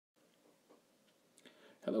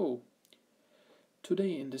Hello.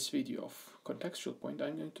 Today in this video of Contextual Point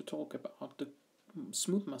I'm going to talk about the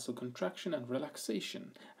smooth muscle contraction and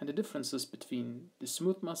relaxation and the differences between the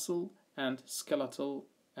smooth muscle and skeletal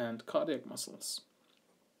and cardiac muscles.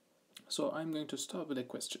 So I'm going to start with a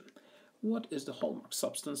question. What is the hallmark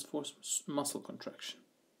substance for muscle contraction?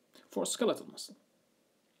 For skeletal muscle,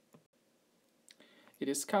 it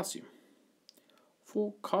is calcium.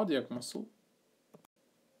 For cardiac muscle,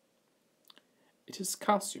 it is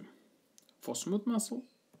calcium. For smooth muscle,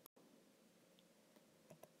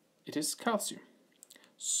 it is calcium.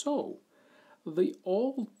 So,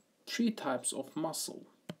 all three types of muscle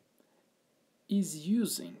is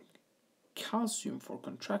using calcium for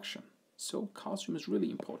contraction. So, calcium is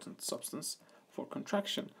really important substance for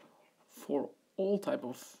contraction for all type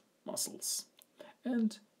of muscles.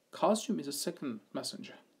 And calcium is a second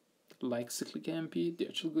messenger, like cyclic AMP,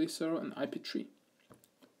 diacylglycerol, and IP3.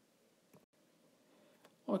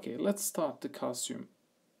 Okay, let's start the calcium.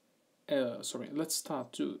 Let's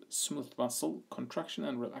start to smooth muscle contraction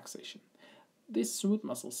and relaxation. This smooth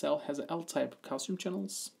muscle cell has L-type calcium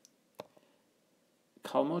channels,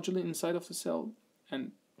 calmodulin inside of the cell,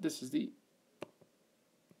 and this is the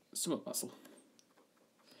smooth muscle.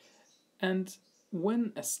 And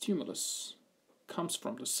when a stimulus comes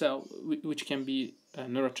from the cell, which can be a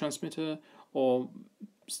neurotransmitter or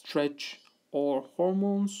stretch or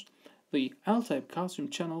hormones, the L-type calcium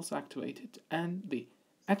channels activated and the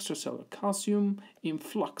extracellular calcium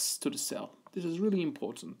influx to the cell. This is really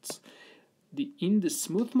important. In the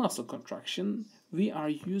smooth muscle contraction, we are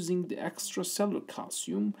using the extracellular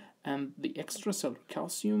calcium, and the extracellular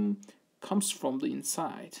calcium comes from the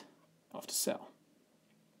inside of the cell.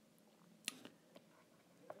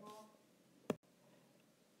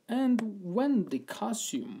 And when the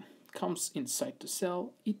calcium comes inside the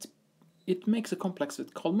cell, it makes a complex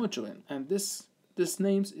with calmodulin, and this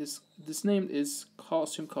name is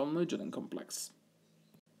calcium calmodulin complex.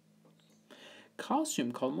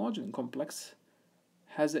 Calcium calmodulin complex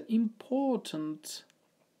has an important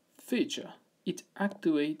feature. It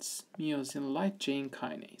activates myosin light chain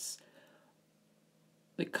kinase.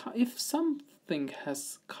 If something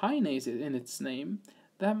has kinase in its name,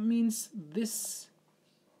 that means this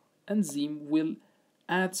enzyme will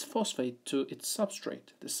add phosphate to its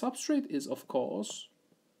substrate. The substrate is, of course,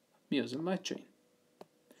 myosin light chain.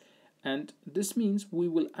 And this means we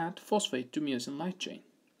will add phosphate to myosin light chain.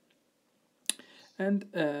 And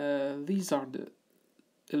these are the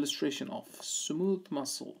illustration of smooth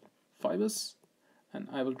muscle fibers. And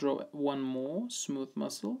I will draw one more smooth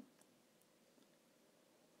muscle.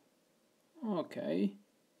 Okay.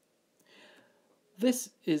 This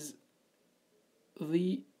is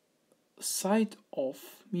the site of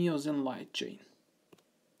myosin light chain.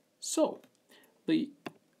 So, the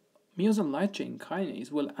myosin light chain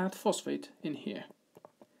kinase will add phosphate in here.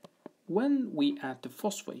 When we add the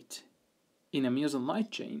phosphate in a myosin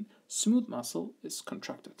light chain, smooth muscle is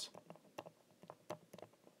contracted.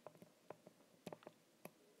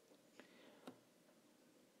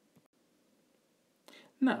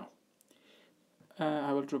 Now,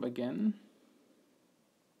 I will draw again.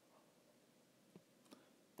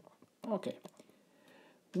 Okay,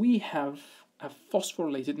 we have a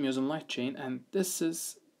phosphorylated myosin light chain, and this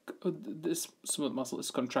smooth muscle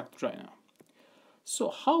is contracted right now. So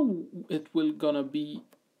how it will gonna be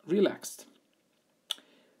relaxed?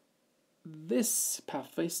 This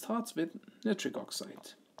pathway starts with nitric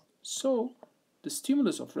oxide. So the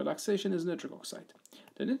stimulus of relaxation is nitric oxide.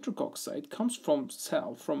 The nitric oxide comes from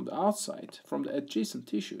the outside, from the adjacent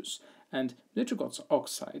tissues, and nitric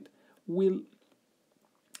oxide will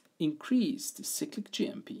increase the cyclic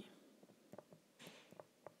GMP.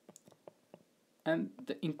 And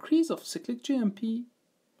the increase of cyclic GMP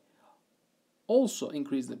also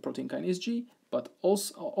increases the protein kinase G, but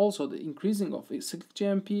also the increasing of cyclic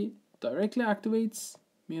GMP directly activates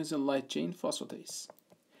myosin light chain phosphatase.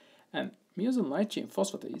 And myosin light chain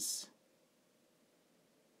phosphatase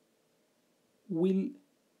will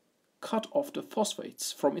cut off the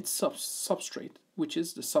phosphates from its substrate, which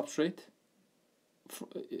is the substrate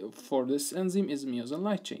for this enzyme is myosin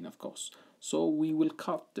light chain, of course. So we will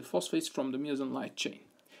cut the phosphates from the myosin light chain.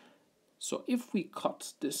 So if we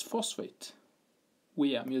cut this phosphate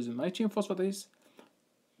via myosin light chain phosphatase,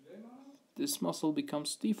 this muscle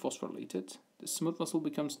becomes dephosphorylated, the smooth muscle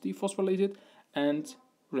becomes dephosphorylated and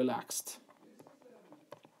relaxed.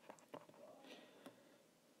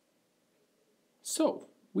 So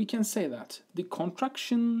we can say that the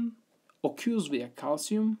contraction occurs via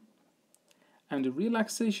calcium and the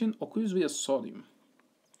relaxation occurs via sodium.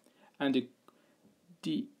 And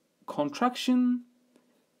the contraction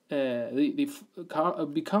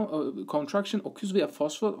contraction occurs via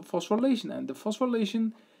phosphorylation, and the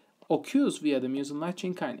phosphorylation occurs via the myosin light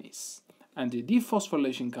chain kinase, and the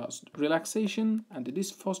dephosphorylation causes relaxation, and the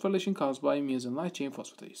dephosphorylation caused by myosin light chain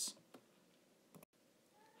phosphatase.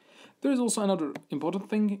 There is also another important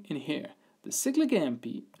thing in here. The cyclic AMP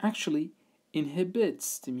actually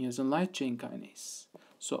inhibits the myosin light chain kinase.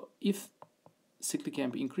 So if cyclic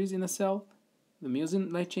AMP increase in a cell, the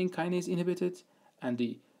myosin light chain kinase inhibited, and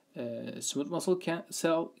the smooth muscles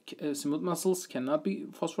cannot be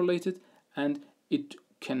phosphorylated, and it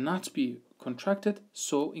cannot be contracted.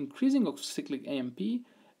 So increasing of cyclic AMP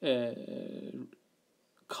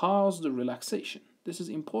cause the relaxation. This is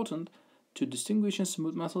important to distinguish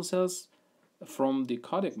smooth muscle cells from the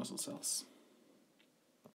cardiac muscle cells.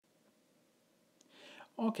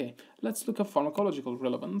 Okay, let's look at pharmacological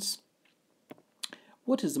relevance.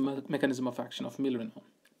 What is the mechanism of action of milrinone?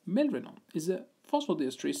 Milrinone is a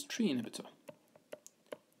phosphodiesterase 3 inhibitor.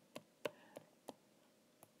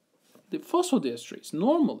 The phosphodiesterase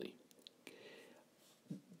normally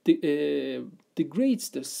degrades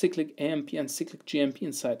the cyclic AMP and cyclic GMP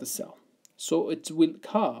inside the cell. So it will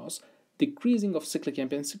cause decreasing of cyclic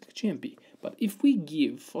AMP and cyclic GMP. But if we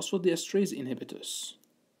give phosphodiesterase inhibitors,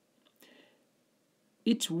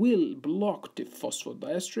 it will block the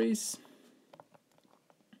phosphodiesterase,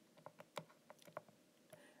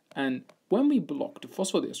 and when we block the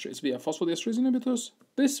phosphodiesterase via phosphodiesterase inhibitors,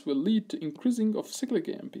 this will lead to increasing of cyclic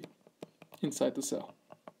AMP inside the cell.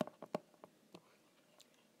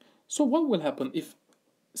 So what will happen if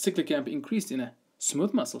cyclic AMP increased in a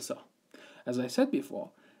smooth muscle cell? As I said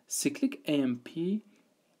before, cyclic AMP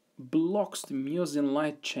blocks the myosin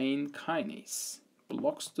light chain kinase.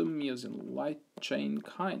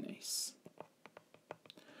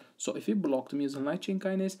 So if we block the myosin light chain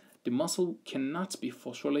kinase, the muscle cannot be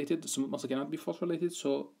phosphorylated, the smooth muscle cannot be phosphorylated,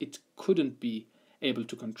 so it couldn't be able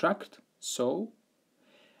to contract. So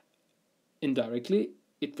indirectly,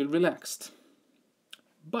 it will relax.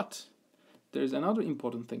 But there is another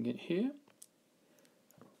important thing in here.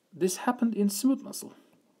 This happened in smooth muscle.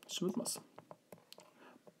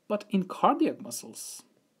 But in cardiac muscles,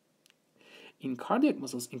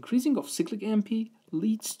 increasing of cyclic AMP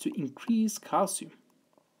leads to increased calcium.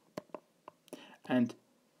 And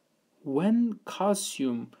when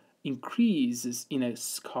calcium increases in a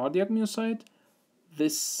cardiac myocyte,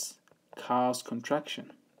 this causes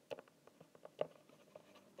contraction.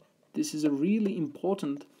 This is a really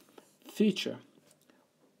important feature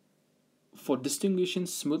for distinguishing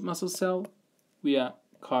smooth muscle cell via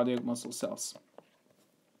cardiac muscle cells.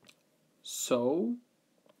 So,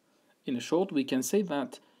 in a short, we can say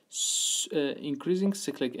that increasing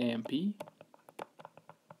cyclic AMP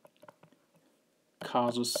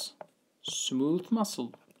causes smooth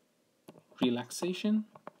muscle relaxation.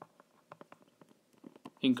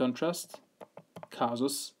 In contrast,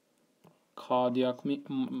 causes cardiac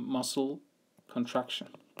muscle contraction.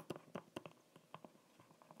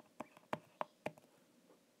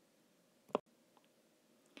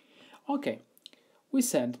 Okay, we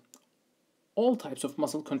said all types of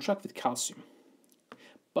muscle contract with calcium,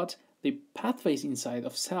 but the pathways inside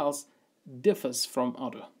of cells differs from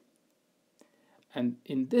other. And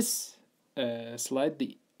in this slide,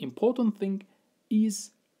 the important thing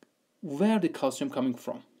is where the calcium coming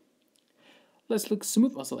from. Let's look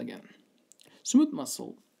smooth muscle again. Smooth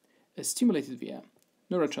muscle is stimulated via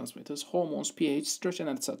neurotransmitters, hormones, pH, stretch, and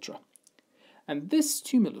etc. And this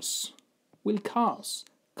stimulus will cause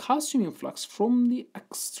calcium influx from the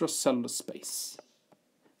extracellular space,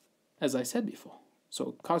 as I said before.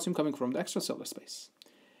 So calcium coming from the extracellular space.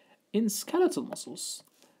 In skeletal muscles,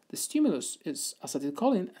 the stimulus is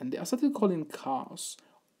acetylcholine, and the acetylcholine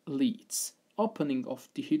leads opening of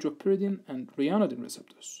dihydropyridine and ryanodine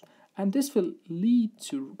receptors, and this will lead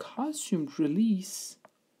to calcium release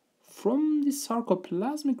from the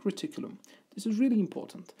sarcoplasmic reticulum. This is really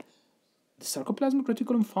important. The sarcoplasmic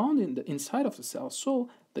reticulum found in the inside of the cell, so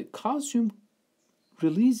the calcium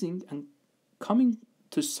releasing and coming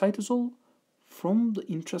to cytosol from the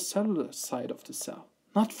intracellular side of the cell,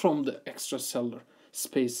 not from the extracellular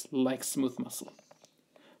space like smooth muscle.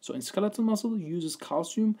 So in skeletal muscle, uses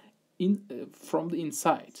calcium from the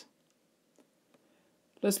inside.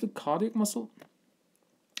 Let's look cardiac muscle.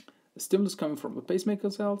 The stimulus coming from the pacemaker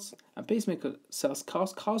cells, and pacemaker cells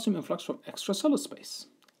cause calcium influx from extracellular space,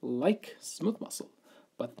 like smooth muscle.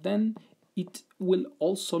 But then it will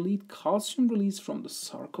also lead calcium release from the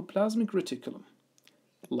sarcoplasmic reticulum,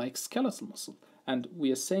 like skeletal muscle. And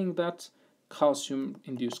we are saying that calcium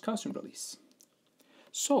induced calcium release.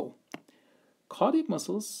 So, cardiac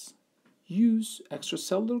muscles use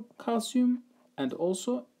extracellular calcium and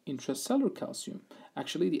also intracellular calcium.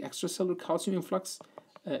 Actually, the extracellular calcium influx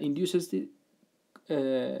induces the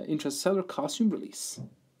intracellular calcium release.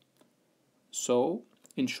 So,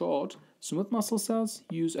 in short, smooth muscle cells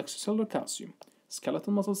use extracellular calcium.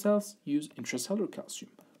 Skeletal muscle cells use intracellular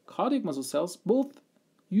calcium. Cardiac muscle cells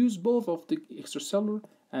use both of the extracellular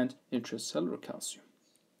and intracellular calcium.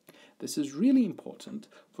 This is really important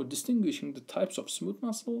for distinguishing the types of smooth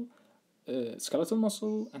muscle, skeletal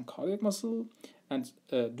muscle, and cardiac muscle, and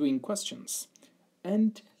doing questions.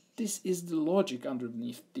 And this is the logic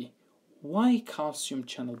underneath the why calcium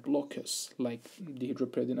channel blockers, like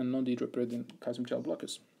dihydropyridine and non-dihydropyridine calcium channel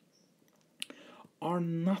blockers, are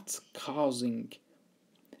not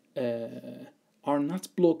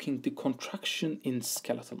blocking the contraction in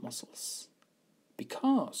skeletal muscles,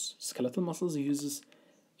 because skeletal muscles uses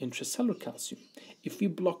intracellular calcium. If we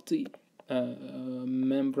block the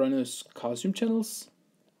membranous calcium channels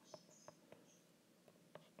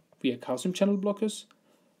via calcium channel blockers,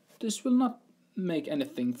 this will not make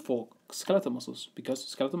anything for skeletal muscles, because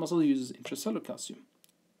skeletal muscle uses intracellular calcium.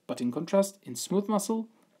 But in contrast, in smooth muscle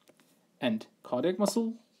and cardiac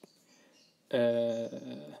muscle,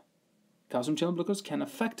 calcium channel blockers can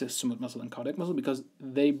affect the smooth muscle and cardiac muscle because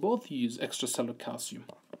they both use extracellular calcium.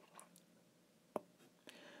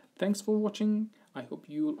 Thanks for watching. I hope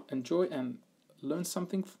you enjoy and learn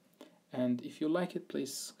something. And if you like it,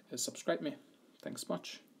 please subscribe me. Thanks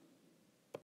much.